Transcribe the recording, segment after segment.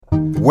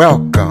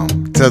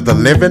Welcome to the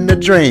Living the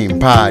Dream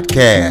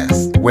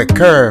podcast with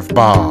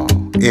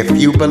Curveball. If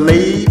you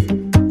believe,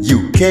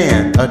 you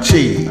can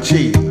achieve.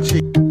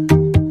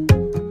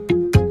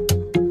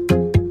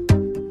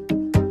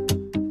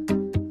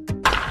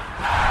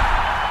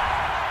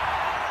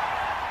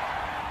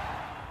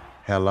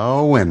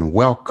 Hello and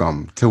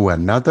welcome to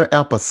another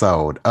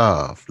episode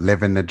of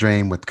Living the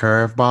Dream with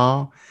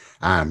Curveball.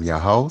 I'm your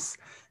host,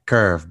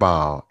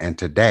 Curveball, and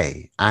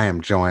today I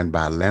am joined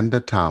by Linda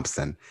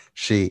Thompson.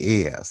 She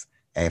is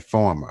a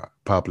former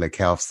public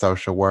health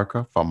social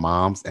worker for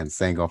moms and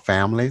single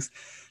families.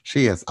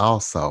 She is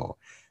also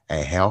a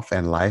health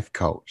and life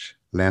coach.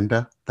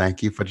 Linda,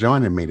 thank you for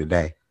joining me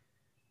today.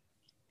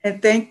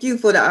 And thank you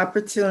for the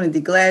opportunity.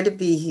 Glad to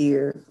be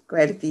here.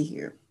 Glad to be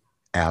here.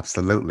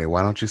 Absolutely.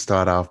 Why don't you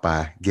start off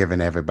by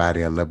giving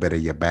everybody a little bit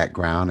of your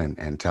background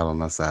and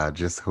telling us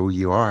just who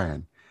you are?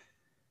 And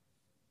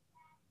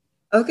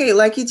Okay,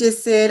 like you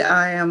just said,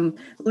 I am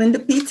Linda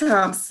P.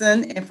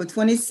 Thompson, and for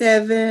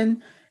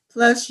 27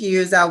 plus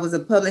years, I was a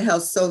public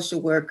health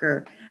social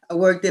worker. I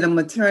worked at a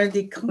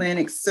maternity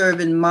clinic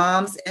serving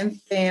moms and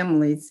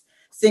families,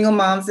 single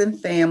moms and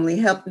family,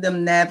 helping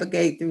them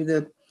navigate through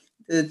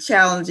the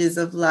challenges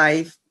of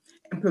life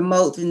and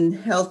promoting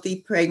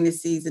healthy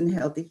pregnancies and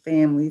healthy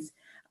families.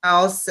 I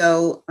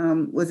also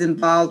was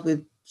involved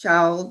with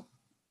um,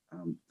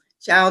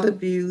 child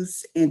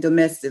abuse and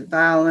domestic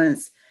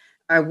violence.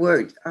 I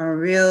worked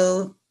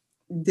real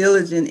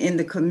diligent in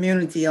the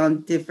community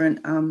on different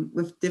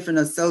with different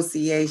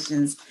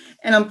associations,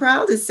 and I'm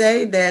proud to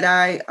say that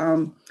I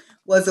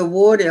was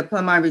awarded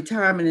upon my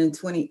retirement in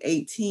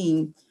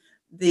 2018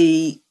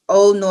 the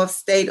Old North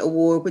State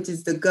Award, which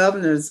is the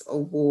governor's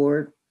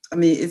award. I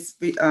mean, it's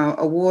the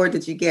award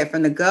that you get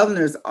from the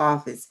governor's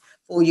office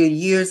for your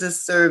years of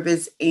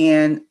service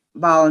and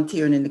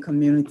volunteering in the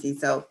community.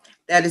 So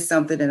that is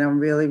something that I'm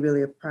really,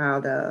 really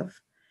proud of.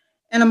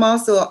 And I'm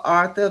also an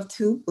author of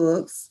two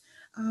books.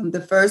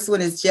 The first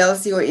one is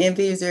Jealousy or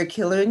Envy Is There a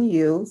Killer in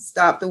You?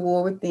 Stop the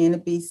War Within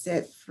and Be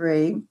Set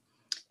Free.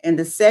 And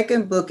the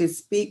second book is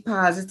Speak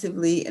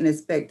Positively and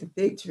Expect a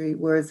Victory,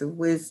 Words of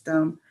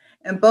Wisdom.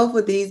 And both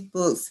of these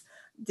books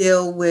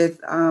deal with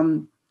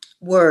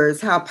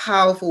words, how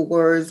powerful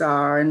words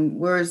are, and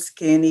words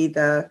can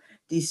either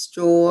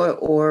destroy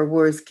or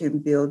words can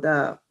build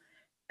up.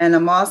 And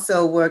I'm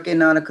also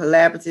working on a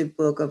collaborative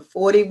book of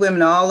 40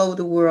 women all over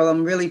the world.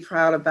 I'm really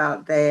proud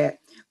about that.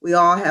 We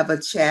all have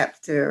a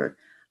chapter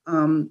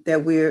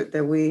that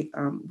we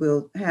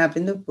will have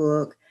in the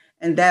book,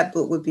 and that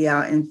book will be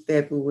out in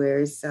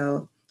February.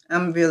 So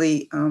I'm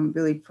really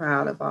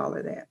proud of all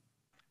of that.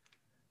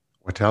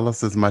 well, tell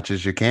us as much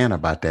as you can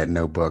about that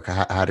notebook.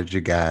 How did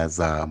you guys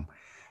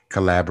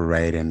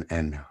collaborate and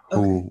Okay.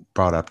 who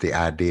brought up the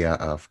idea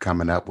of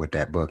coming up with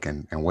that book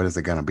and what is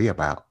it going to be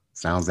about?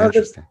 Sounds Oh,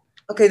 interesting.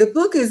 the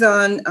book is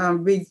on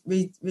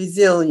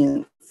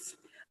resilience,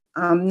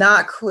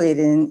 not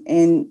quitting,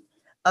 and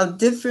a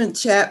different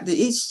chapter.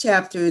 Each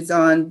chapter is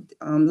on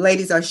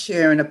ladies are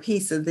sharing a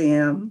piece of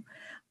them,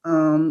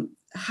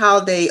 how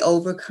they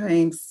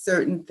overcame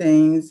certain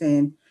things,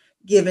 and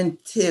giving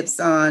tips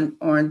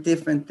on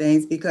different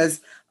things.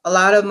 Because a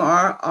lot of them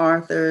are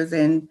authors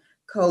and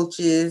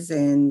coaches,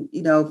 and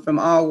from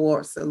all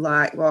walks of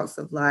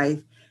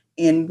life,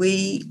 and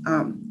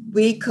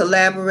we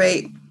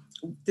collaborate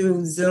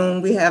through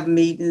Zoom. We have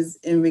meetings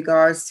in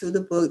regards to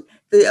the book.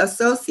 The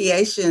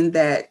association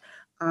that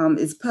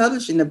is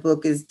publishing the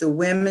book is the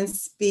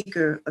Women's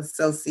Speaker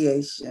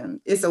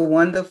Association. It's a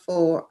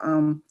wonderful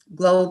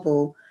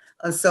global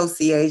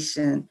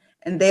association,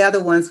 and they are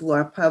the ones who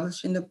are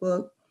publishing the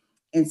book.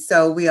 And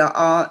so we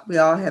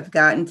all have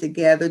gotten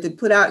together to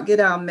get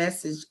our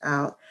message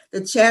out.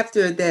 The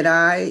chapter that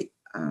I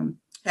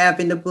have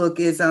in the book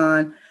is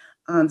on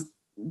um,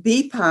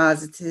 be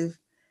positive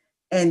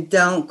and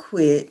don't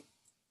quit.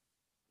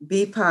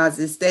 Be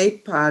positive, stay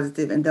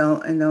positive, and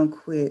don't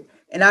quit.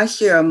 And I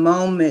share a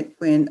moment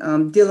when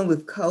dealing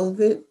with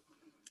COVID,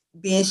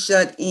 being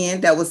shut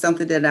in. That was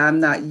something that I'm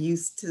not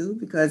used to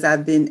because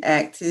I've been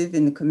active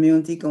in the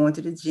community, going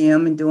to the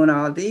gym and doing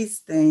all these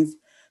things.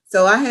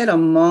 So I had a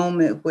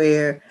moment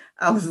where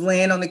I was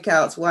laying on the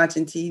couch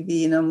watching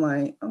TV, and I'm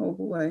like, oh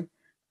boy,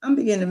 I'm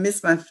beginning to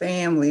miss my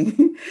family.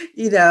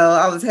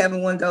 I was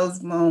having one of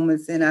those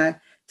moments, and I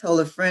told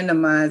a friend of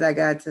mine I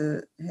got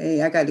to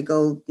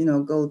go,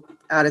 go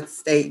out of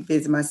state,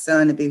 visit my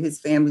son and be with his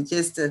family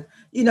just to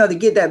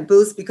get that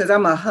boost because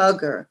I'm a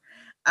hugger.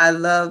 I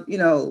love,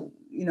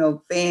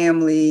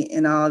 family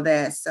and all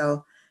that.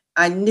 So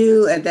I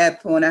knew at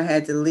that point I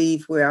had to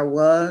leave where I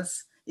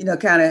was,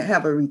 kind of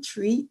have a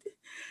retreat.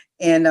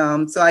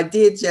 And so I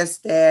did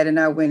just that. And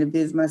I went to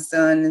visit my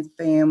son and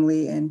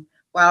family. And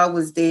while I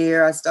was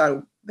there, I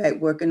started back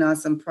working on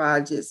some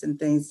projects and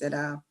things that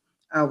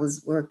I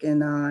was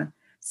working on.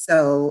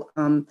 So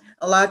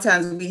a lot of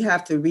times we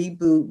have to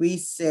reboot,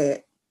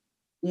 reset,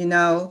 you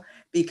know,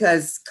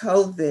 because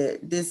COVID,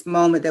 this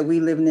moment that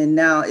we're living in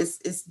now,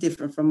 it's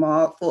different for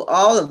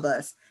all of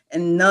us,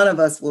 and none of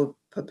us were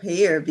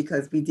prepared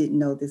because we didn't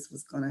know this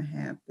was going to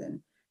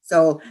happen.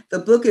 So the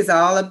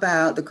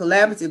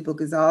collaborative book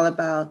is all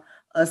about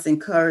us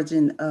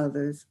encouraging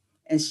others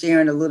and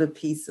sharing a little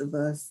piece of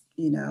us,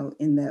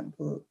 in that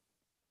book.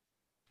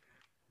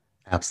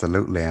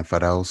 Absolutely. And for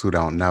those who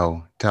don't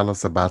know, tell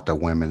us about the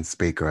Women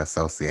Speaker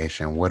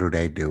Association. What do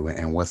they do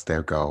and what's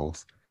their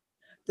goals?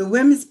 The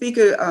Women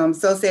Speaker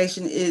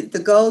Association is the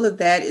goal of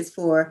that is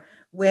for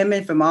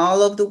women from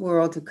all over the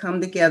world to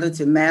come together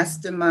to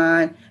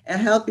mastermind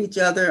and help each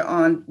other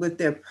on with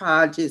their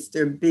projects,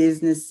 their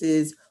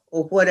businesses,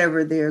 or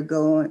whatever they're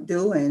going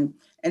doing.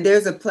 And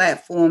there's a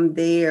platform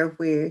there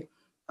where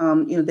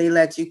they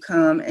let you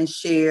come and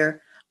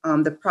share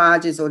the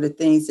projects or the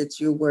things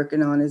that you're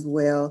working on as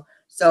well.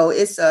 So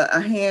it's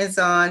a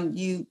hands-on.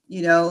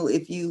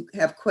 If you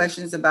have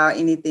questions about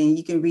anything,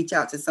 you can reach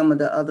out to some of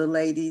the other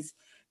ladies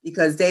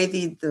because they're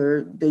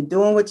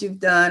doing what you've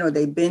done or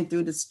they've been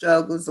through the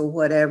struggles or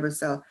whatever.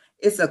 So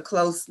it's a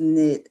close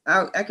knit.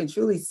 I can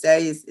truly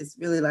say it's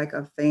really like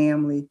a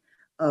family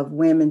of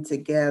women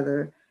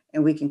together,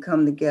 and we can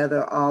come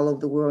together all over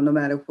the world, no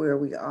matter where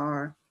we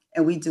are.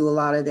 And we do a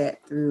lot of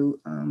that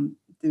through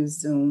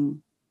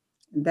Zoom.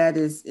 That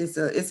is,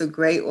 it's a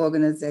great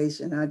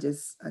organization. I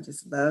just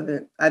love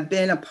it. I've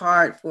been a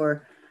part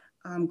for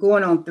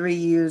going on 3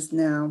 years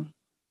now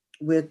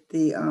with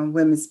the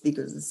Women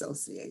Speakers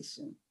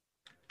Association.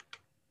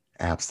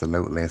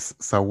 Absolutely.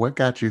 So, what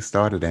got you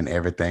started in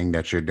everything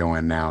that you're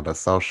doing now, the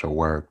social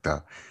work,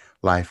 the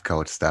life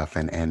coach stuff,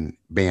 and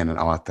being an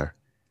author?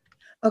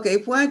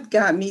 Okay, what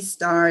got me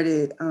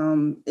started?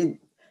 It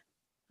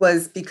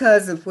was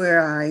because of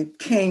where I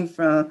came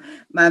from.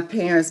 My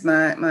parents,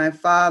 my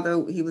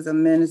father, he was a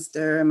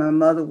minister, and my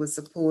mother was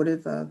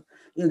supportive of.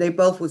 They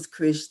both was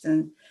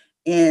Christian,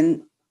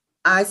 and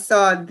I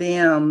saw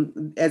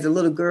them as a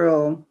little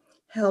girl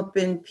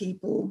helping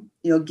people.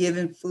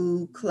 Giving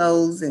food,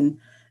 clothes, and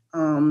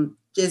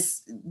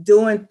just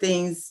doing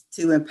things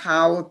to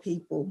empower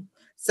people.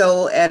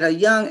 So at a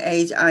young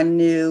age, I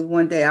knew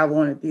one day I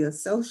wanted to be a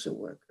social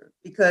worker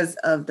because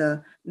of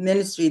the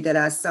ministry that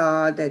I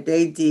saw that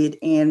they did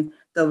and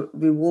the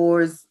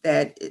rewards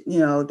that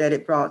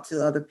it brought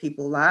to other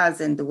people's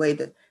lives and the way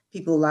that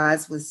people's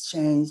lives was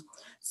changed.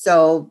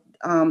 So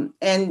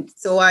and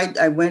so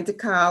I went to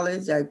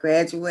college. I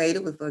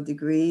graduated with a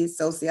degree in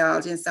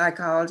sociology and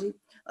psychology,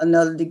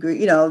 another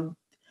degree,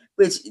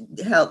 which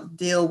help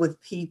deal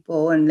with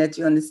people and let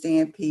you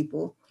understand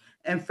people.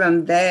 And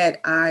from that,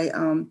 I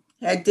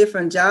had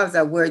different jobs.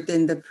 I worked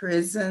in the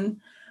prison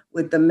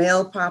with the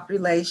male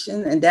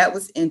population, and that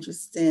was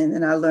interesting,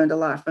 and I learned a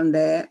lot from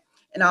that.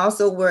 And I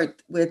also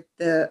worked with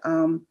the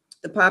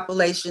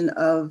population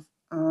of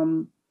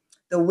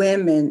the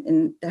women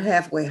in the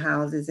halfway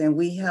houses, and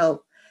we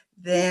helped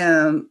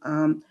them,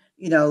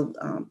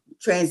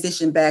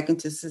 transition back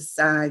into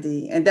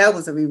society. And that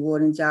was a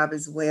rewarding job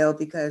as well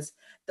because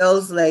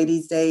those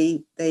ladies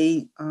they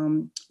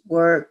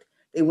worked,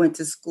 they went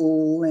to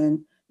school,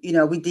 and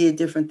we did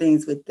different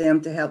things with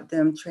them to help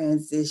them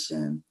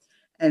transition.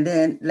 And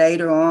then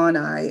later on,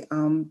 I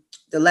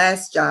the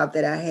last job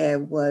that I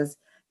had was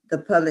the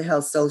public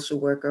health social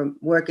worker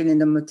working in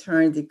the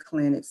maternity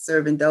clinic,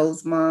 serving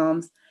those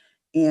moms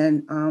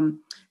and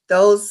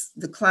those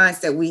the clients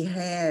that we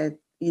had.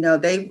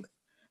 They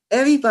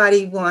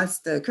everybody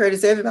wants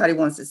everybody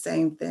wants the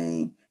same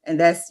thing, and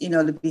that's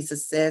to be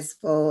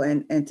successful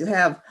and to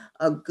have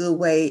a good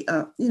way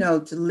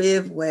to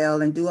live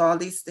well and do all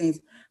these things.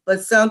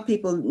 But some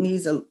people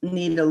need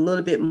a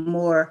little bit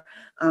more,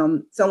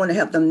 someone to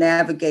help them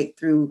navigate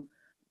through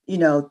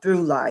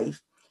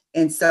life,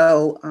 and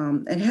so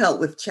and help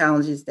with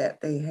challenges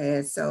that they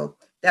had. So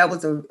that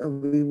was a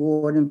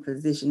rewarding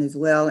position as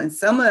well. And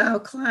some of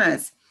our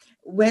clients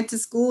went to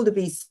school to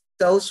be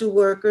social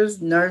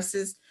workers,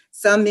 nurses.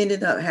 Some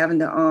ended up having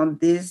their own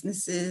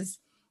businesses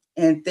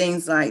and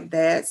things like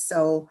that.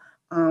 So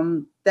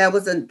that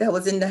was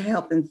in the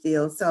helping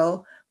field.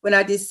 So when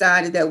I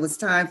decided that it was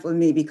time for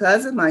me,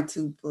 because of my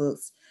two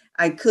books,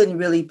 I couldn't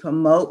really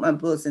promote my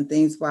books and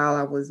things while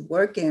I was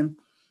working.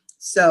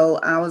 So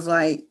I was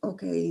like,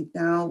 okay,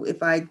 now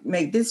if I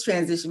make this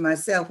transition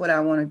myself, what I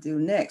want to do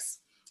next.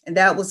 And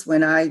that was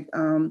when I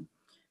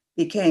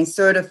became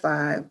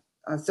certified,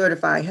 a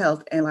certified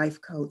health and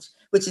life coach,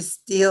 which is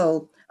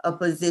still a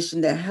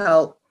position that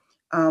help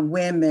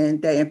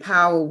women, that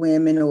empower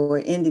women or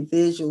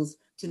individuals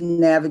to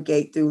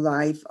navigate through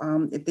life.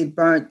 If they're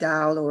burnt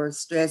out or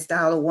stressed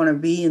out or want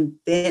to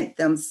reinvent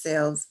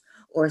themselves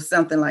or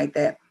something like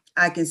that,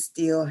 I can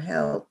still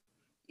help,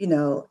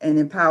 and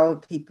empower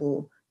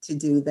people to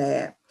do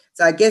that.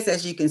 So I guess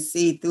as you can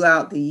see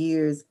throughout the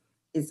years,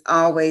 it's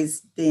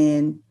always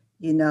been,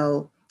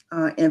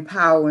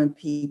 empowering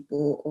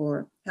people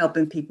or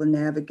helping people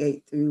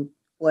navigate through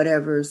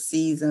whatever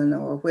season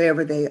or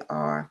wherever they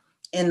are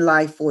in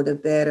life for the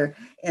better.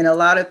 And a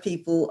lot of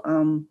people,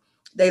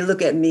 they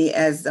look at me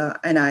as,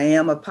 and I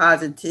am a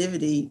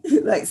positivity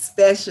like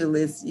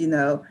specialist,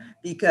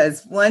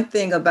 because one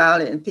thing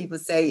about it, and people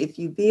say, if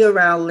you be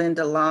around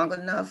Linda long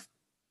enough,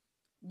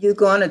 you're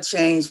going to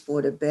change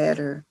for the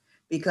better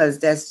because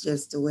that's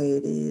just the way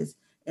it is.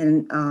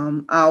 And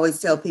I always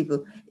tell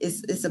people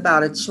it's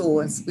about a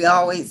choice. We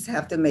always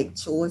have to make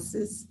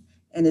choices,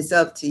 and it's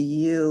up to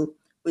you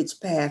which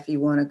path you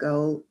want to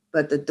go.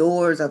 But the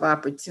doors of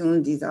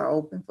opportunities are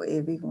open for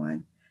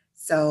everyone.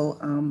 So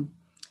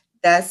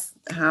that's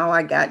how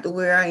I got to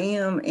where I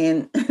am,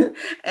 and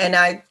and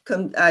I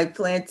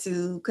plan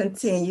to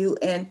continue.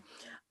 And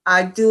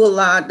I do a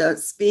lot of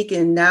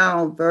speaking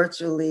now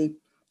virtually,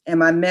 and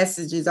my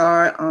messages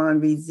are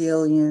on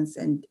resilience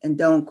and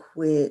don't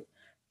quit,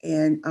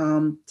 and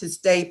to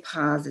stay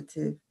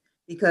positive,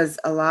 because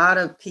a lot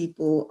of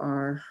people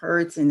are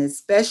hurting,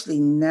 especially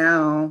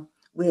now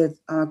with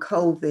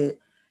COVID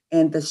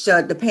and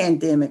the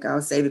pandemic.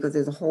 I'll say, because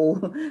there's a whole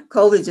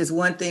COVID is just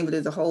one thing, but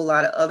there's a whole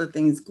lot of other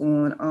things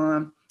going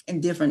on in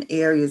different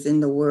areas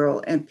in the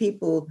world, and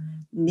people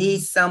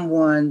need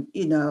someone,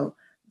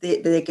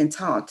 that they can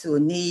talk to,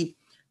 and need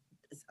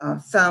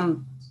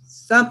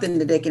something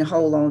that they can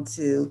hold on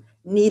to,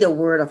 need a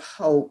word of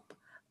hope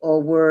or a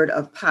word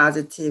of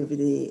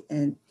positivity.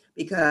 And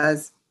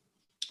because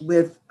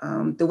with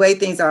the way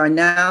things are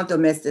now,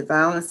 domestic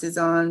violence is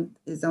on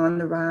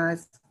the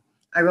rise.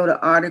 I wrote an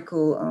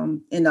article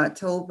in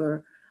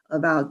October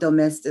about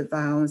domestic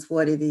violence,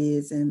 what it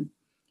is, and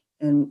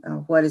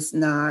what it's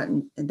not,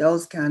 and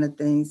those kind of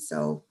things.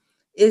 So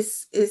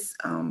it's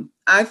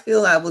I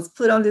feel I was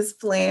put on this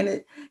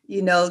planet,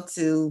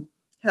 to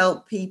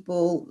help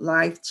people,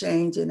 life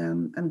change, and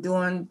I'm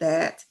doing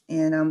that,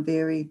 and I'm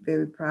very,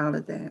 very proud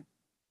of that.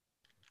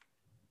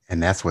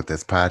 And that's what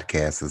this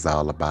podcast is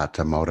all about,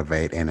 to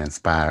motivate and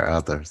inspire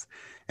others.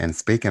 And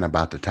speaking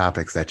about the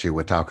topics that you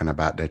were talking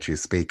about that you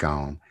speak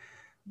on,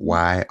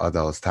 why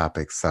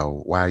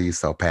are you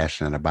so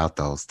passionate about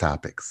those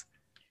topics?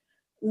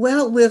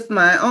 Well, with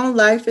my own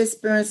life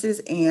experiences,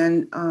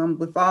 and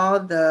with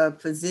all the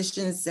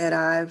positions that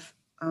I've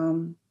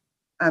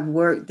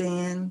worked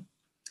in,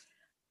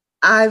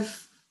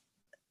 I've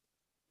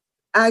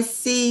I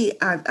see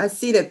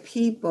that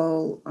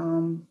people,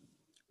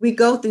 we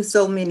go through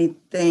so many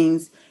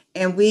things,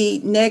 and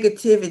we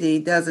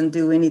negativity doesn't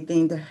do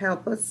anything to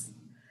help us.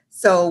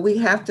 So we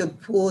have to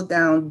pull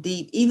down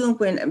deep, even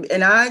when,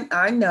 and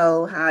I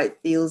know how it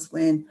feels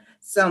when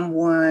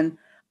someone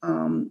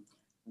um,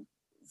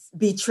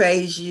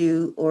 betrays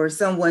you, or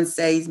someone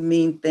says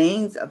mean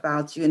things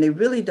about you and they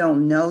really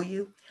don't know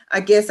you. I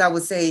guess I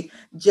would say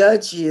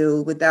judge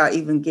you without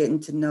even getting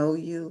to know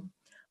you.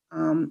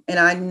 And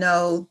I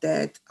know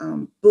that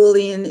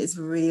bullying is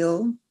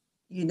real,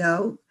 you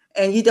know,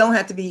 and you don't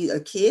have to be a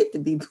kid to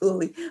be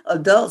bullied.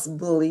 Adults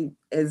bully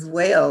as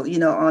well,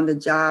 on the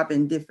job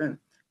in different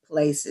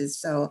places.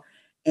 So,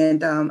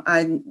 and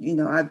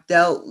I've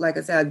dealt, like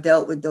I said, I've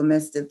dealt with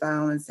domestic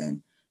violence,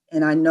 and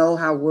I know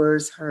how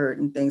words hurt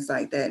and things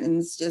like that. And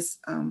it's just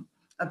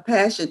a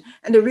passion.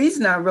 And the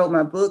reason I wrote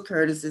my book,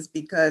 Curtis, is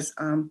because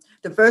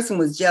the first one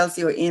was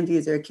Jealousy or Envy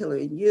Is There a Killer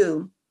in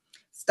You?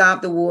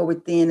 Stop the War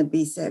Within and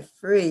Be Set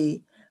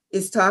Free.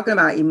 It's talking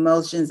about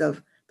emotions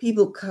of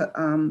people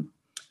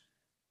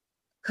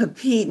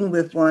competing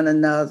with one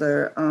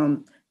another,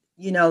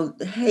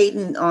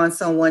 hating on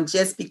someone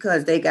just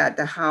because they got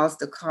the house,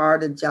 the car,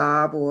 the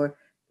job, or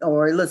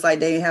it looks like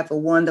they have a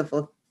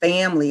wonderful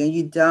family and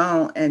you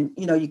don't, and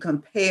you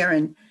compare,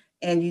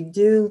 and you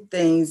do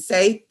things,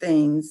 say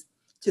things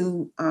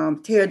to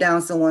tear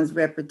down someone's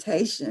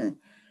reputation.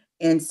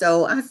 And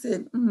so I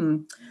said,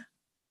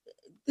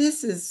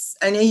 this is,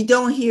 and you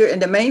don't hear, and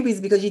the main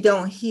reason because you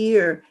don't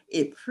hear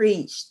it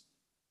preached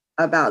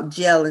about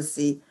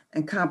jealousy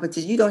and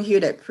competition. You don't hear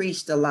that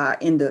preached a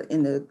lot in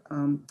the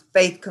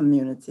faith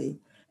community,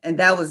 and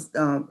that was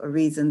a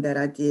reason that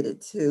I did it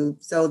too,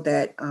 so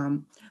that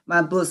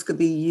my books could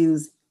be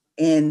used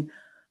in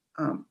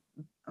um,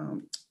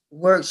 um,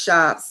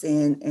 workshops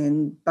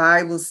and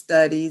Bible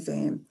studies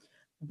and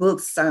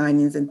book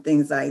signings and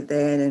things like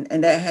that.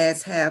 And that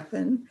has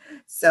happened.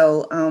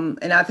 So,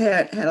 and I've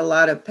had a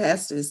lot of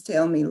pastors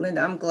tell me, Linda,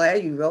 I'm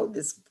glad you wrote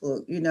this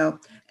book,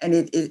 and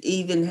it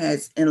even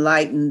has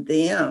enlightened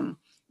them,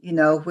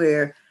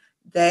 where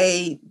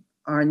they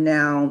are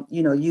now,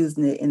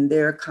 using it in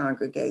their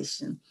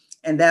congregation.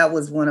 And that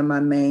was one of my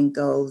main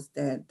goals,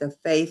 that the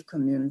faith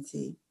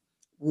community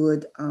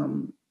would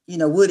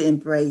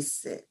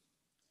embrace it.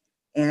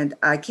 And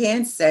I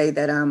can say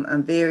that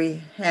I'm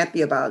very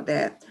happy about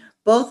that.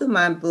 Both of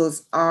my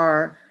books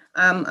are.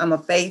 I'm a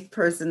faith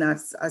person. I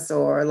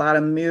saw a lot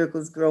of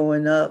miracles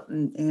growing up,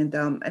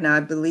 and I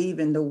believe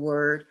in the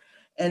Word.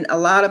 And a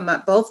lot of my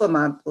both of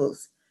my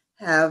books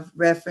have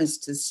reference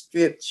to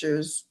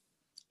scriptures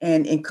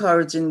and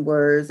encouraging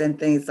words and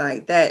things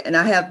like that. And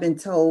I have been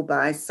told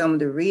by some of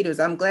the readers,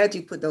 I'm glad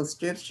you put those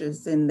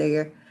scriptures in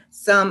there.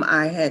 Some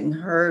I hadn't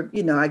heard,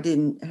 I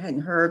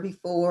hadn't heard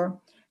before,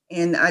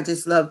 and I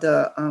just love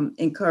the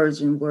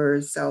encouraging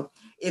words. So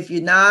if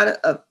you're not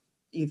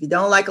if you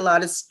don't like a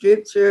lot of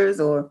scriptures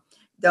or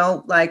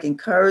don't like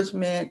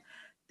encouragement,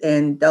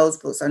 then those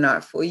books are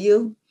not for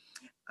you.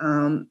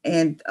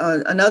 And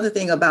another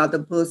thing about the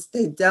books,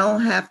 they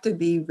don't have to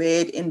be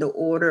read in the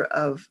order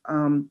of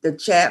the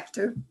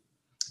chapter.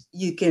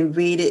 You can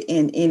read it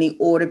in any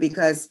order,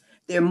 because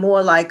they're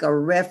more like a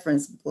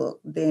reference book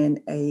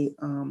than a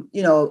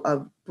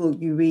book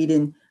you read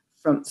in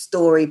from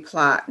story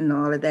plot and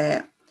all of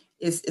that.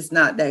 It's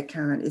not that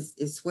kind.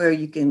 It's where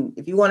you can,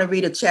 if you want to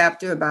read a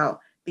chapter about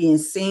being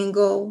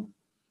single,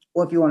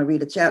 or if you want to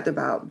read a chapter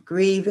about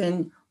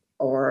grieving,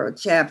 or a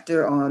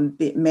chapter on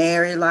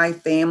married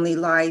life, family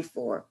life,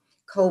 or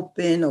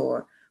coping,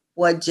 or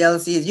what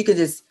jealousy is, you can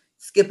just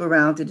skip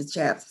around to the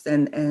chapters,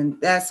 and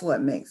that's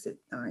what makes it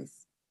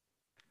nice.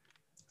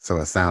 So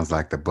it sounds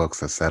like the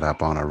books are set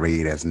up on a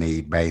read as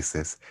need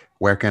basis.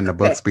 Where can the Okay.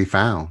 books be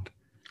found?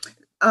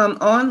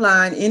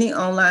 Online, any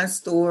online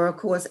store, of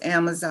course,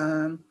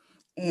 Amazon,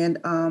 and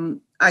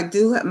I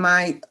do have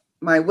my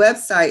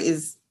website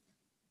is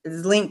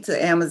linked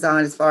to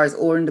Amazon as far as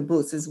ordering the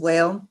books as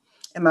well.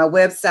 And my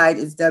website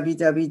is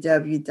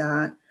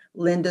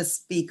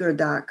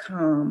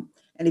www.lindaspeaker.com.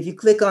 And if you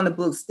click on the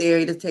books there,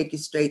 it'll take you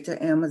straight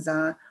to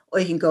Amazon, or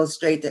you can go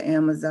straight to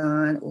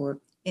Amazon or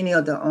any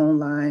of the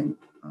online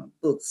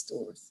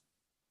bookstores.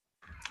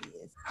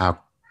 Yes. How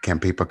can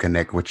people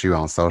connect with you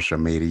on social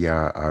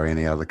media or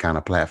any other kind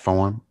of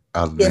platform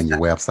other Yes, than your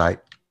website?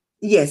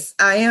 yes,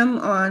 I am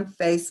on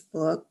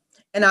Facebook.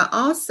 And I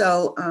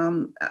also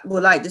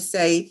would like to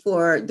say,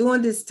 for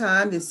during this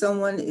time, if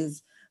someone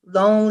is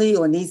lonely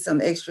or needs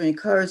some extra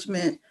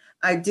encouragement,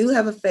 I do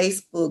have a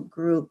Facebook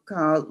group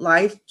called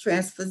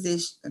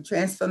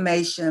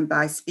Transformation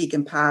by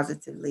Speaking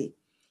Positively.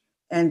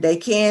 And they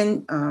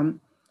can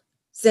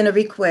send a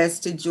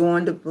request to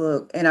join the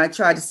book. And I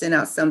try to send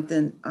out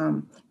something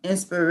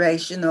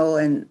inspirational,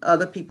 and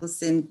other people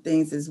send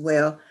things as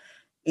well.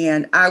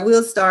 And I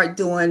will start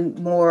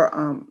doing more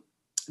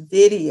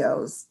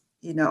videos,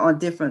 on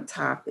different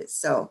topics.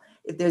 So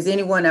if there's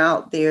anyone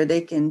out there,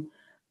 they can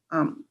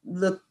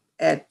look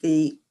at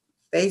the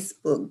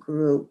Facebook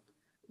group,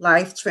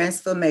 Life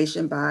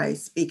Transformation by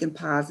Speaking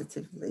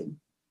Positively.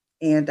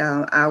 And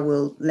I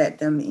will let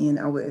them in,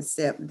 I will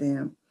accept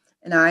them.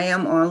 And I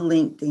am on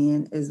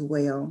LinkedIn as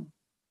well.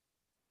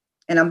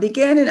 And I'm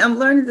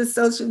learning the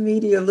social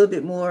media a little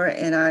bit more,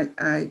 and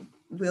I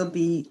will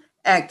be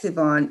active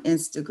on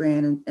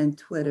Instagram and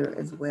Twitter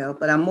as well,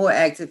 but I'm more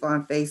active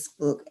on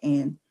Facebook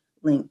and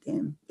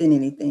LinkedIn than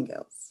anything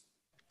else.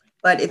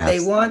 But if they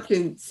Abs- want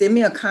to send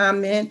me a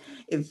comment,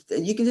 if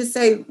you can just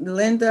say,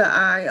 Linda,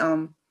 I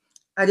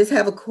just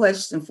have a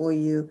question for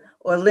you.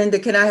 Or Linda,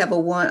 can I have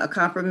a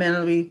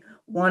complimentary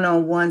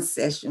one-on-one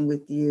session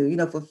with you,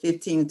 for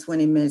 15 to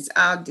 20 minutes?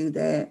 I'll do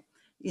that,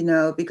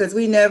 because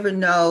we never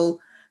know,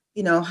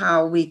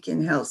 how we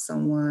can help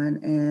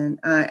someone. And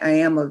I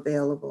am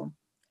available.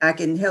 I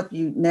can help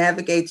you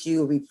navigate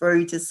you or refer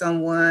you to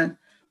someone,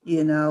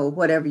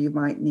 whatever you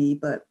might need.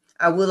 But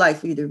I would like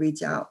for you to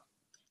reach out.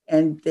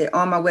 And there,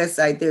 on my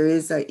website, there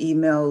is an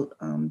email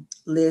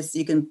list.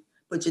 You can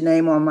put your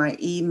name on my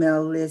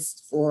email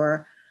list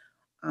for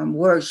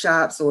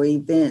workshops or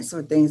events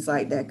or things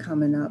like that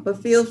coming up.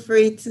 But feel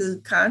free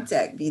to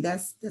contact me.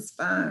 That's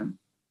fine.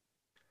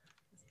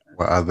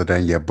 well, other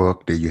than your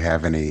book, do you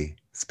have any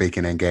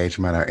speaking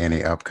engagement or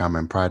any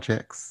upcoming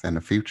projects in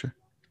the future?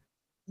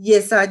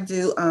 Yes, I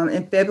do.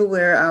 In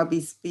February, I'll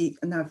be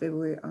not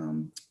February.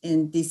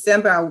 In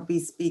December, I will be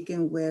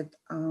speaking with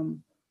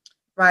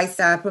Right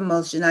Side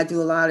Promotion. I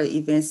do a lot of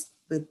events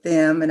with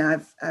them, and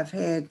I've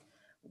had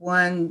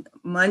one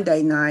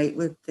Monday night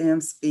with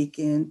them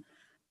speaking,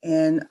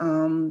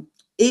 and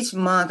each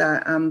month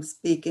I'm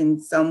speaking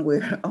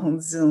somewhere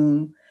on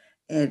Zoom.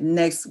 And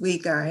next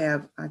week I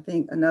have, I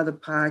think, another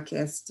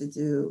podcast to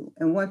do,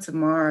 and one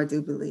tomorrow, I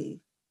do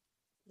believe.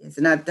 Yes,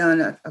 and I've done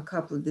a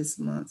couple of this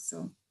month,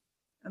 so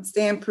I'm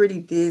staying pretty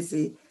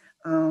busy.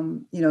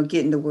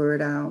 Getting the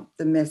word out,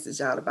 the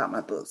message out about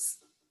my books.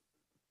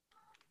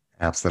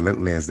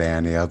 Absolutely. Is there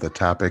any other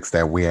topics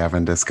that we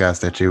haven't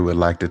discussed that you would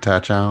like to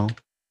touch on?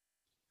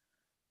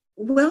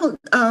 Well,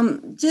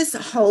 just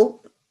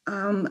hope.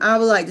 I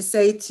would like to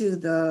say to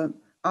the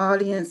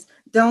audience,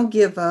 don't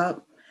give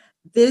up.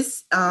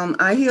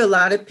 I hear a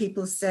lot of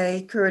people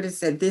say, Curtis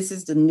said, this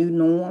is the new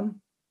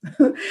norm.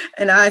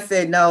 And I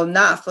said, no,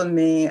 not for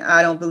me.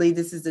 I don't believe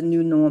this is the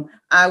new norm.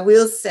 I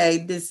will say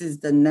this is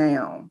the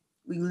now.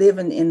 We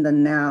living in the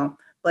now,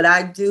 but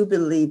I do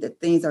believe that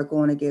things are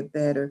going to get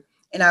better.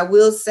 And I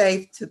will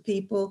say to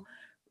people,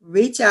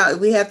 reach out.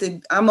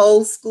 I'm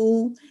old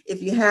school.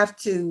 If you have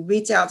to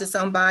reach out to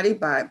somebody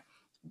by,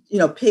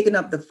 picking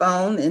up the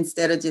phone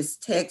instead of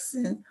just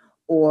texting,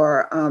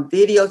 or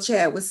video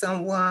chat with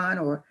someone,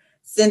 or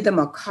send them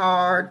a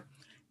card,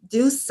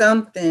 do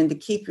something to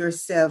keep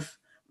yourself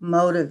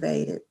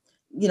motivated.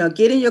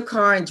 Get in your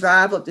car and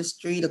drive up the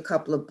street a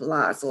couple of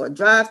blocks, or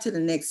drive to the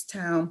next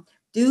town.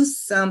 Do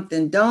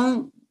something.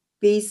 Don't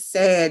be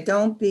sad.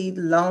 Don't be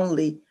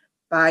lonely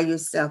by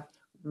yourself.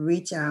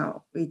 Reach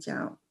out, reach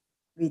out,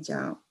 reach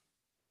out,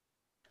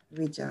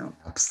 reach out.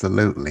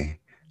 Absolutely.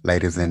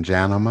 Ladies and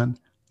gentlemen,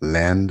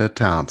 Linda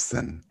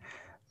Thompson.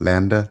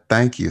 Linda,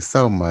 thank you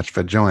so much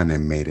for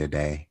joining me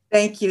today.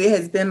 Thank you. It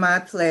has been my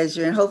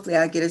pleasure. And hopefully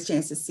I'll get a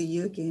chance to see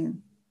you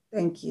again.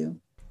 Thank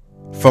you.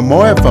 For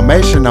more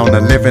information on the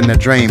Living the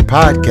Dream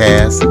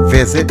podcast,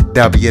 visit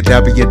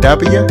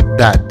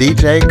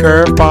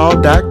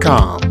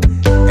www.djcurveball.com.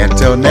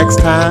 Until next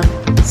time,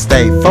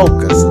 stay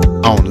focused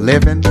on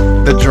living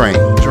the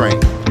dream.